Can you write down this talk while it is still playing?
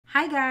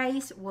Hi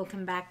guys,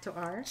 welcome back to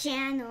our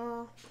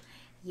channel.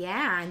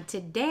 Yeah, and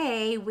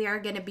today we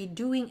are going to be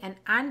doing an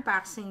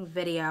unboxing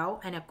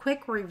video and a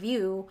quick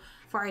review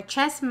for a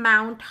chest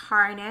mount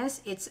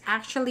harness. It's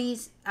actually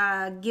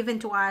given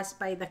to us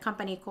by the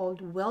company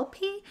called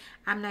Wealpe.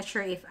 I'm not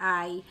sure if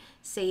I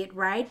say it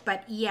right,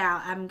 but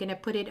yeah, I'm going to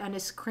put it on the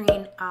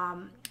screen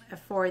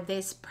for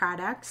this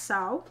product.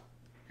 So,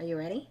 are you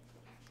ready?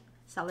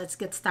 So let's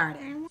get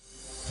started.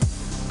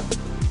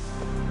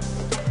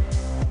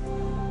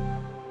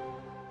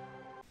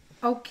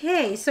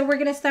 Okay, so we're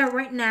gonna start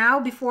right now.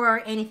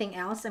 Before anything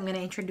else, I'm gonna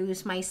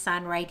introduce my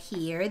son right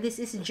here. This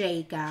is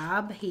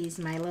Jacob. He's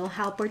my little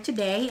helper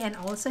today, and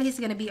also he's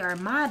gonna be our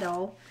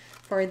model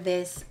for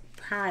this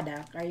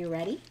product. Are you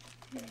ready?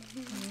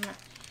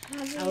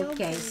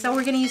 Okay, so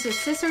we're gonna use a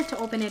scissor to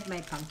open it,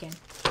 my pumpkin.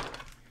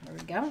 There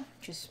we go.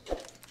 Just a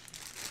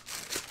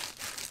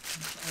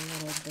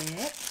little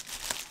bit.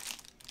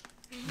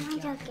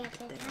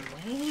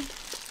 Okay.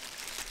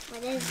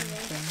 What is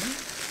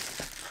this?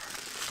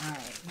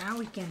 Alright, now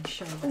we can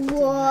show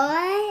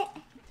what?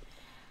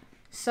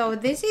 So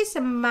this is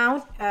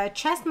a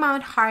chest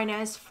mount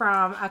harness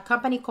from a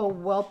company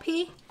called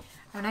Wealpe.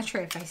 I'm not sure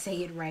if I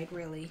say it right,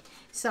 really.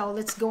 So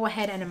let's go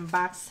ahead and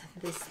unbox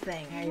this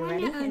thing. Are you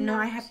ready? No,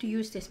 I have to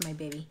use this, my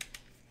baby.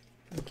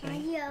 Okay.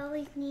 You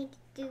always need to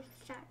do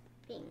sharp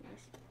things.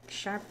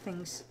 Sharp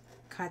things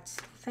cuts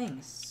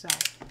things. So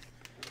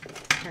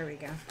here we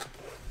go.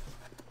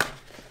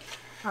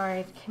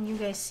 Alright, can you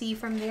guys see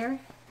from there?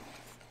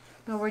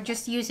 No, we're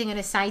just using it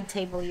as a side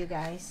table, you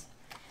guys.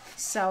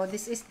 So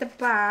this is the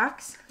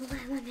box. Oh,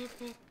 I want to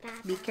fit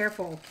that. Be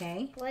careful,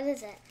 okay? What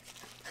is it?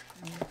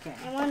 Okay.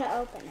 I want to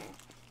open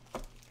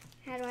it.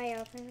 How do I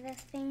open this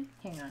thing?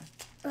 Hang on.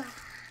 Ugh.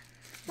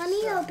 Let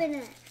me open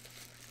it.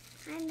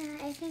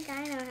 I think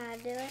I know how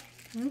to do it.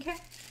 Okay.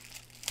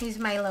 He's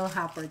my little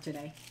helper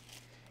today.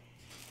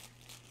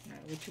 All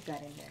right, what you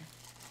got in there?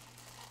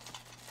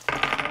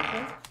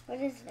 Okay. What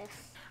is this?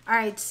 All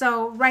right,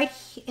 so right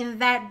in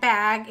that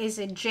bag is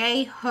a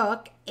J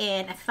hook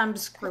and a thumb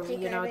screw,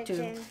 you know,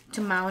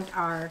 to mount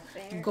our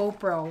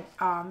GoPro.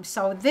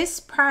 So this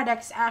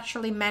product's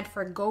actually meant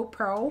for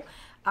GoPro,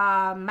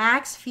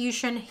 Max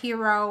Fusion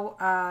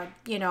Hero,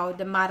 you know,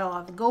 the model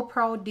of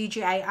GoPro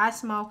DJI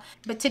Osmo.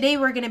 But today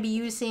we're going to be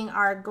using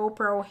our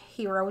GoPro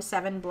Hero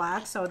 7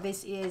 Black. So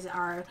this is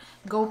our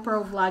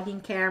GoPro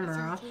vlogging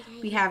camera.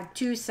 We have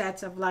two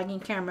sets of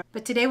vlogging camera.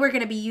 But today we're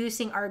going to be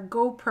using our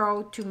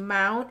GoPro to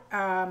mount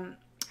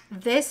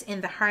this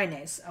in the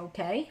harness,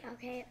 okay?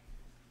 Okay.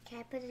 Can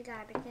I put the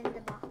garbage in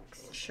the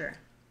box? Sure.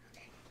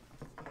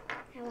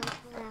 I want to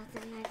pull out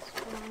the next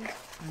one.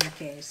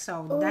 Okay,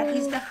 so that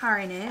is the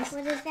harness.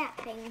 What is that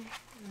thing?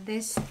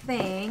 This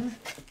thing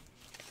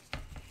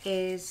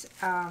is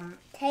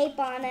tape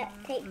on it.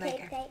 Tape,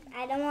 like tape.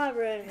 I don't want to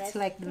ruin this. it's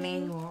like the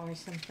manual or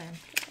something.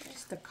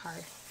 Just the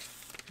card.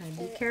 Right,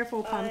 be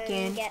careful,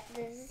 pumpkin. Get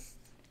this.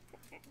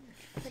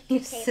 You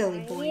silly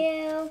boy.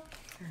 You.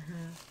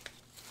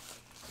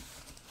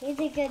 He's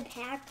a good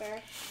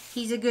packer.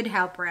 He's a good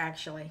helper,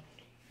 actually.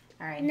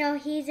 All right. No,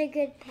 he's a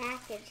good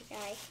package,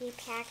 guys. He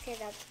packed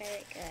it up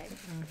very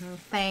good.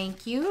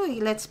 Thank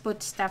you. Let's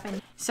put stuff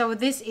in. So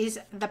this is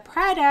the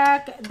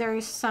product.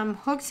 There's some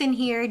hooks in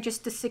here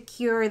just to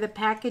secure the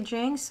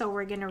packaging. So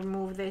we're going to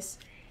remove this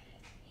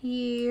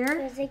here.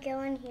 Does it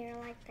go in here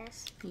like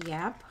this?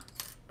 Yep.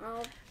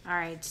 Oh. All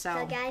right.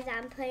 So guys,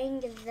 I'm putting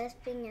this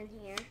thing in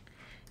here.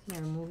 You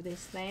remove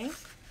this thing.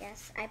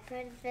 Yes, I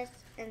put this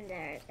in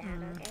there.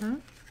 Okay.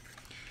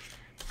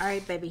 All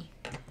right, baby.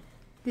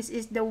 This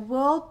is the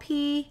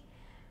Wealpe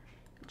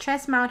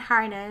chest mount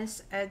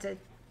harness.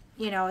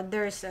 You know,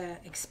 there's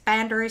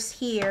expanders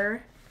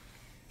here.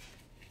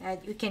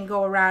 You can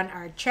go around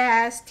our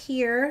chest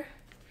here.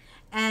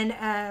 And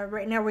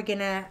right now we're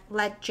gonna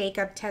let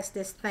Jacob test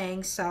this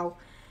thing. So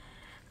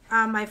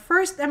my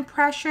first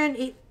impression,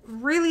 it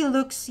really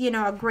looks, you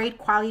know, a great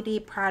quality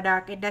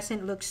product. It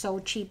doesn't look so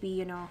cheapy,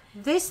 you know.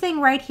 This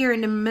thing right here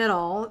in the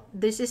middle,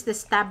 this is the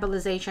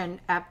stabilization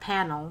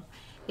panel.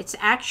 It's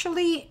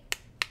actually,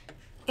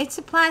 it's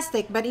a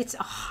plastic, but it's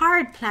a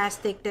hard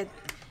plastic that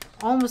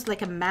almost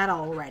like a metal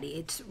already.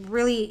 It's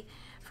really,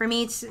 for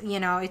me, it's, you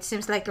know, it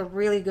seems like a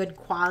really good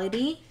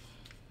quality.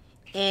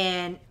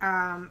 And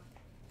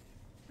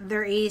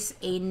there is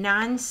a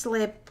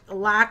non-slip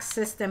lock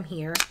system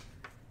here.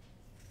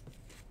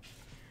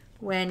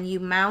 When you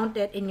mount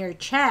it in your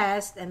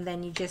chest, and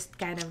then you just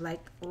kind of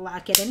like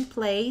lock it in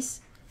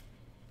place.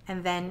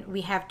 And then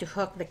we have to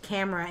hook the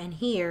camera in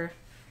here,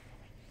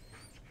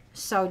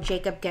 so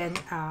Jacob can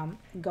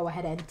go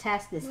ahead and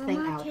test this thing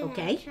out,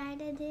 okay? Can I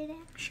try to do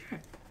that? Sure.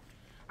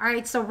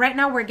 Alright, so right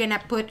now we're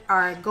gonna put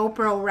our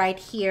GoPro right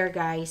here,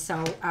 guys,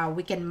 so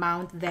we can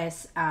mount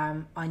this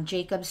on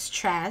Jacob's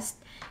chest,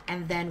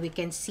 and then we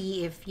can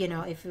see if, you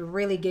know, if it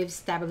really gives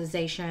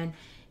stabilization.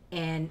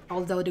 And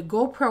although the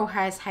GoPro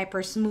has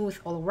hyper smooth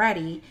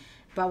already,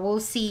 but we'll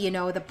see, you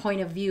know, the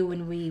point of view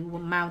when we will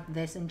mount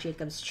this in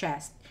Jacob's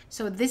chest.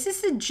 So this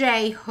is a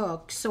J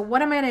hook. So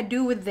what I'm gonna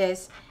do with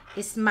this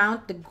is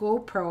mount the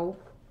GoPro.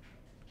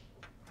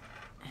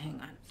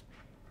 Hang on.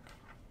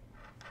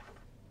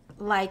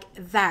 like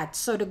that,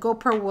 so the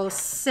GoPro will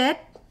sit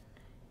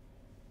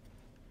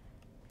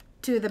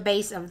to the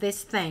base of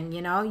this thing.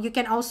 You know, you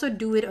can also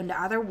do it on the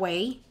other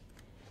way,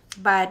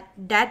 but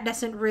that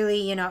doesn't really,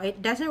 you know,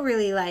 it doesn't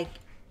really like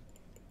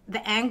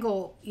the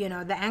angle, you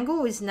know, the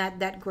angle is not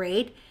that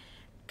great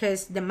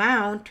because the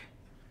mount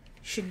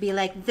should be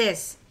like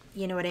this,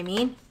 you know what I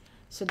mean?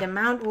 So the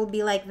mount will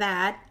be like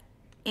that,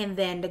 and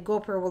then the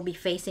GoPro will be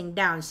facing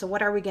down. So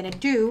what are we gonna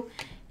do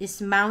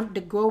is mount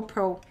the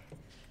GoPro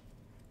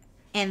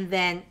and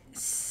then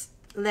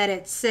let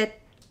it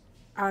sit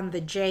on the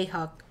J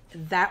hook.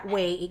 That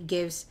way it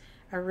gives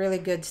a really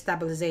good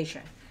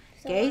stabilization.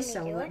 Okay,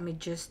 so let me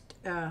just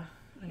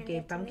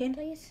okay,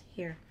 pumpkin,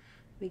 here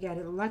we got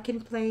it lock in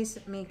place.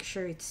 Make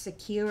sure it's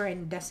secure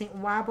and doesn't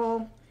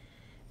wobble.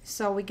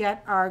 So we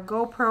got our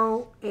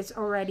GoPro, it's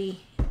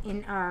already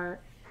in our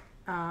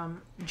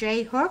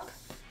J hook.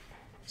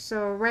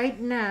 So right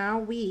now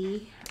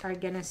we are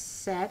gonna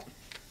set,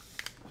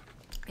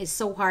 it's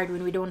so hard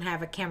when we don't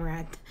have a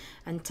camera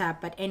on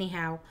top, but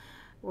anyhow,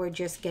 we're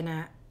just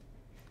gonna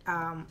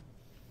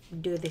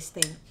do this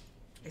thing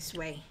this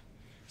way.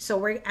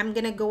 So I'm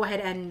gonna go ahead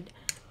and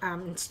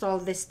install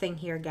this thing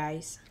here,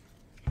 guys.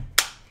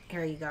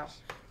 Here you go.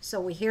 So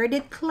we heard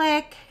it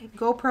click.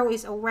 GoPro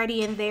is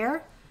already in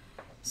there.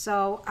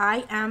 So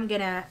I am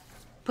gonna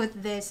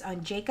put this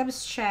on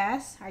Jacob's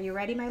chest. Are you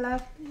ready, my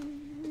love?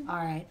 All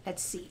right,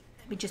 let's see.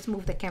 Let me just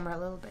move the camera a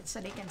little bit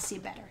so they can see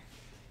better.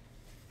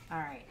 All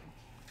right.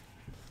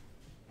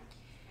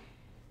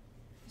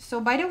 So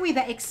by the way,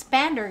 the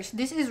expanders,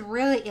 this is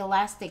really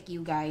elastic,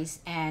 you guys,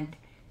 and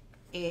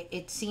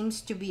it seems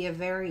to be a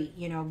very,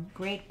 you know,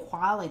 great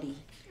quality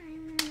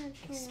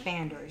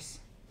expanders.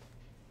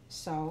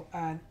 So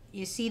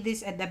you see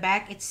this at the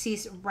back, it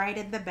says right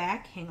at the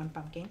back. Hang on,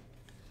 pumpkin.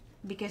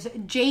 Because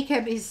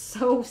Jacob is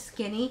so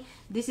skinny,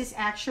 this is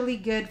actually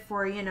good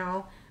for, you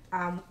know,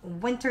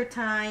 winter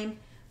time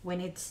when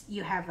it's,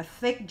 you have a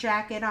thick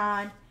jacket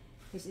on.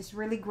 This is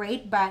really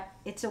great, but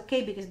it's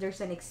okay because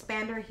there's an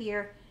expander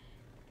here.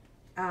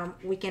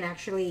 We can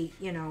actually,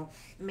 you know,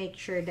 make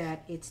sure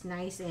that it's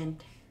nice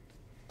and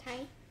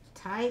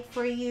tight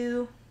for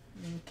you.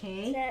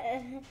 Okay.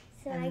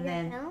 So and I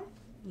can film?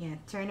 Yeah,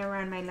 turn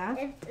around, my love.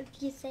 If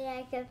you say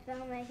I can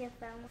film, I can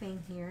film.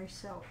 Thing here,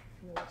 so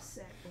we'll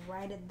set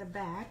right at the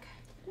back.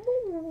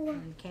 Ooh.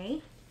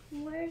 Okay.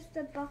 Where's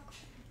the buckle?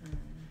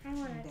 I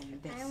want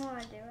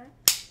to do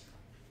it.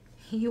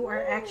 You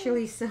are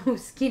actually so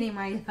skinny,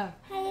 my love.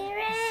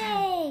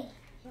 Hooray!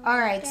 All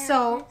right,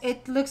 so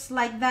it looks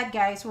like that,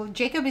 guys. Well,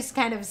 Jacob is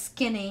kind of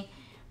skinny.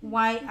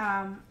 Why?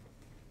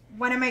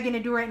 What am I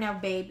gonna do right now,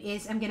 babe?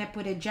 Is I'm gonna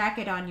put a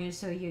jacket on you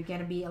so you're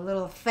gonna be a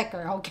little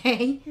thicker.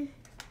 Okay.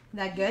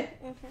 That good?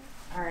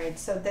 Mm-hmm. All right,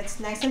 so that's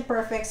nice and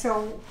perfect.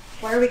 So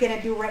what are we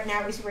gonna do right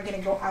now is we're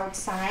gonna go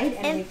outside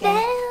and we can,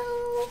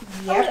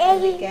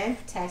 and we can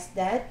test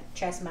that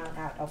chest mount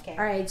out. Okay.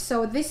 All right,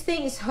 so this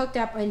thing is hooked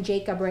up on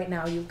Jacob right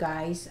now, you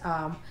guys.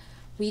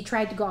 We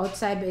tried to go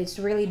outside, but it's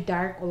really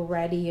dark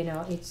already. You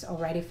know, it's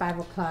already 5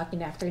 o'clock in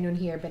the afternoon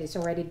here, but it's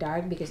already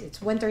dark because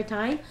it's winter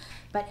time.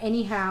 But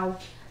anyhow,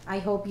 I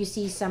hope you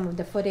see some of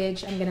the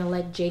footage. I'm gonna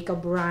let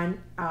Jacob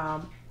run.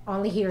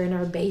 Only here in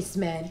our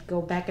basement,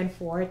 go back and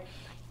forth,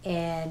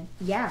 and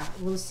yeah,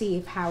 we'll see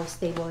if how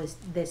stable is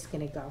this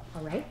gonna go.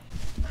 All right.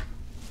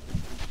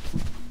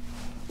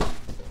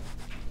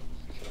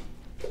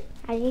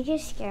 Are you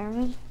just scare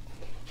me?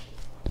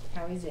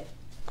 How is it?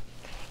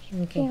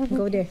 Okay,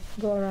 go there,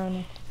 go around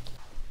it.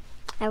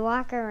 I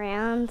walk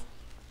around.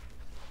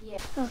 Yeah.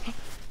 Okay.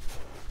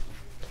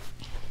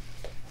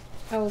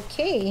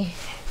 Okay.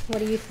 What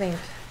do you think?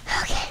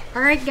 Okay.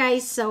 All right,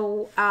 guys,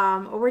 so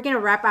we're gonna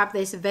wrap up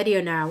this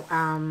video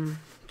now.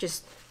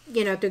 Just,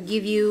 you know, to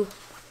give you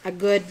a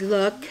good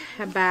look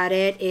about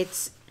it.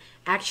 It's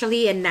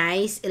actually a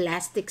nice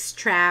elastic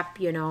strap.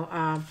 You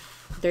know,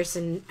 there's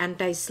an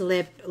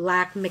anti-slip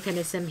lock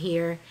mechanism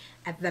here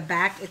at the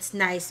back. It's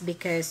nice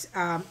because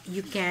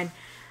you can,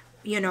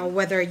 you know,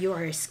 whether you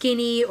are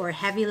skinny or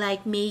heavy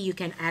like me, you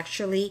can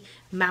actually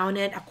mount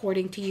it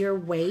according to your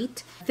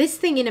weight. This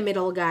thing in the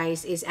middle,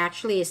 guys, is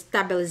actually a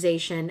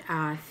stabilization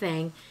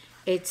thing.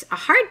 It's a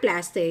hard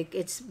plastic.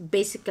 It's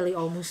basically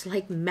almost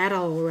like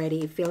metal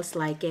already. It feels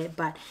like it,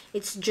 but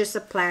it's just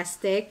a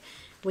plastic.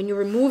 When you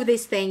remove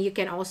this thing, you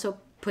can also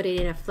put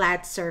it in a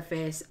flat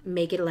surface,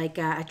 make it like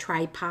a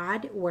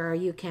tripod where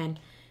you can,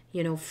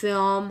 you know,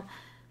 film,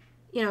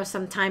 you know,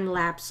 some time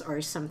lapse or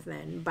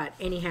something. But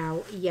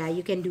anyhow, yeah,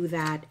 you can do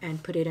that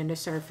and put it on the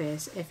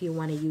surface if you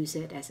want to use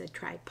it as a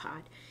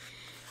tripod.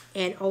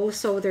 And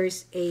also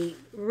there's a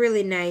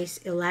really nice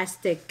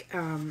elastic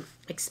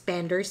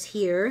expanders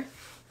here.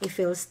 It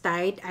feels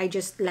tight. I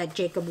just let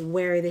Jacob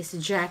wear this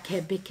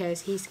jacket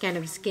because he's kind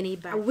of skinny.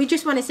 But we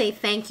just want to say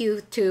thank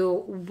you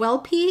to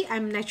Wealpe.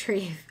 I'm not sure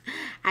if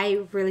I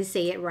really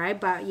say it right,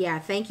 but yeah,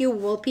 thank you,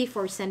 Wealpe,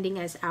 for sending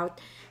us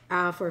out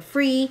for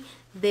free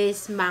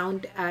this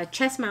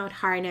chest mount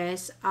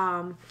harness.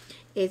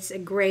 It's a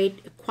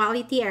great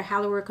quality. I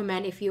highly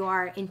recommend if you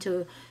are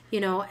into, you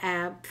know,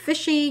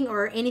 fishing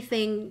or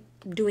anything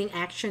doing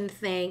action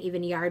thing,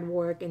 even yard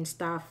work and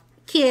stuff.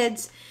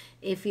 Kids,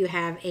 if you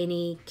have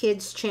any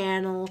kids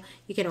channel,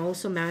 you can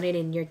also mount it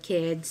in your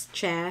kids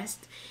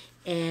chest.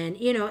 And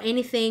you know,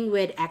 anything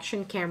with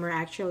action camera,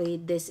 actually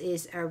this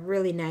is a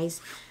really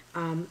nice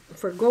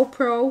for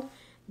GoPro.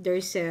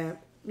 There's a,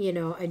 you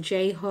know, a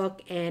J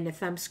hook and a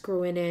thumb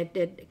screw in it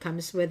that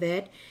comes with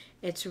it.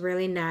 It's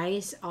really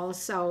nice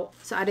also.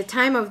 So at the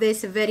time of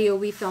this video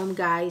we filmed,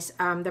 guys,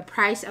 the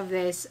price of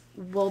this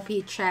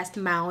Wealpe chest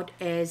mount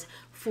is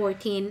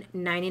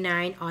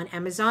 $14.99 on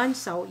Amazon.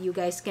 So you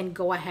guys can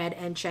go ahead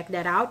and check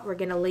that out. We're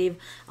gonna leave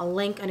a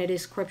link in the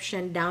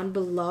description down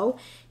below.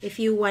 If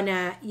you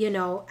wanna, you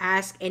know,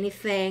 ask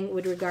anything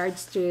with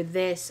regards to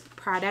this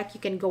product, you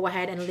can go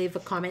ahead and leave a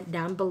comment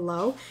down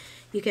below.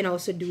 You can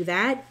also do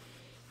that.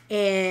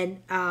 And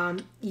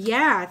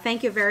yeah,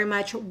 thank you very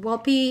much,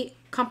 Wealpe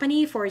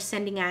company, for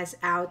sending us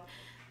out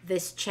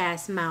this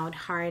chest mount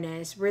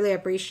harness. Really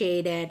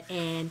appreciate it.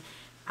 And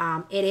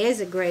it is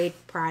a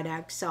great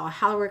product, so I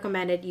highly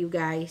recommend it. You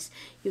guys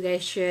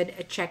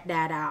should check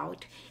that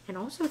out. And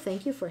also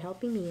thank you for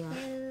helping me out.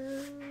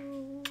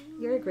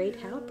 You're a great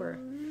helper.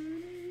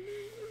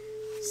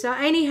 So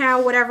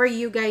anyhow, whatever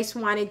you guys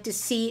wanted to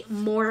see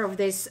more of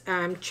this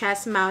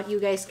chest mount, you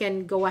guys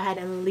can go ahead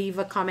and leave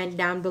a comment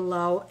down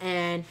below,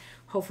 and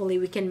hopefully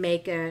we can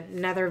make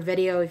another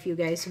video if you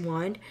guys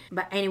want.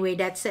 But anyway,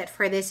 that's it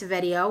for this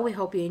video. We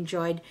hope you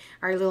enjoyed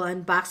our little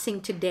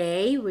unboxing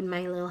today with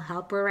my little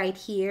helper right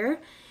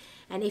here.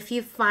 And if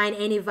you find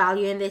any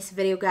value in this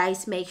video,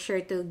 guys, make sure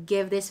to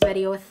give this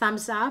video a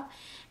thumbs up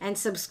and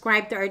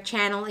subscribe to our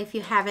channel if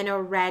you haven't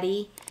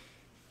already.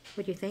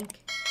 What do you think?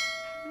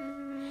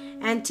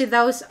 And to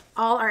those,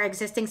 all our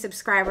existing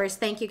subscribers,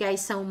 thank you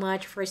guys so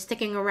much for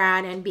sticking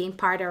around and being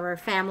part of our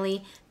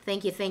family.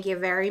 Thank you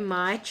very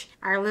much.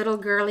 Our little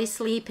girl is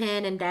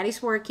sleeping and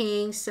daddy's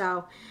working.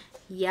 So,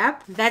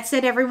 yep. That's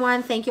it,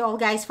 everyone. Thank you all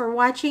guys for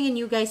watching, and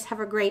you guys have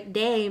a great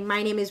day.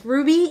 My name is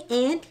Ruby,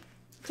 and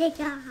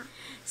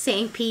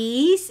saying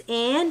peace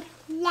and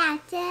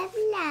lots of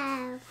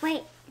love.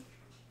 Wait.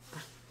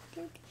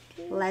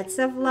 Lots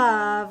of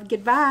love.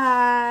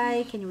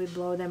 Goodbye. Can we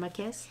blow them a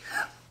kiss?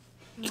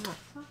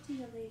 Talk to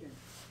you later.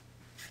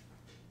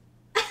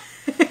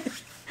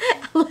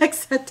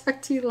 Alexa,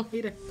 talk to you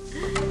later.